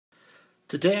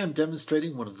Today I'm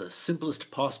demonstrating one of the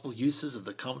simplest possible uses of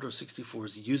the Commodore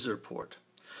 64's User Port.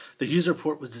 The User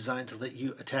Port was designed to let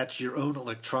you attach your own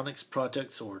electronics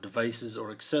projects or devices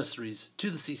or accessories to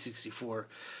the C64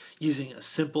 using a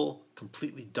simple,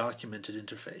 completely documented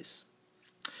interface.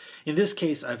 In this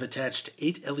case, I've attached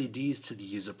 8 LEDs to the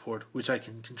User Port, which I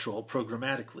can control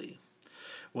programmatically.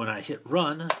 When I hit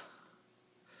Run,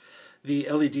 the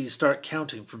LEDs start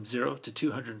counting from 0 to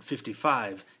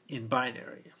 255 in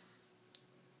binary.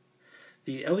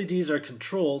 The LEDs are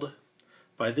controlled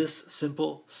by this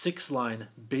simple 6-line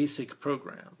basic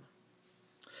program.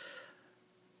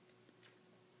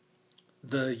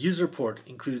 The User Port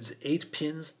includes 8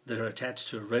 pins that are attached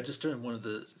to a register in one of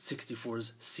the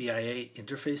 64's CIA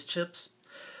interface chips.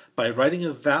 By writing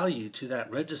a value to that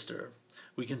register,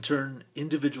 we can turn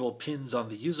individual pins on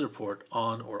the User Port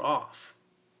on or off.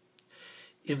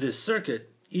 In this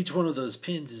circuit, each one of those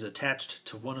pins is attached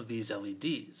to one of these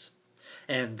LEDs.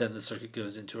 And then the circuit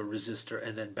goes into a resistor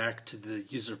and then back to the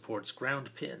User Port's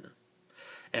ground pin.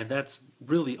 And that's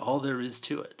really all there is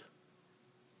to it.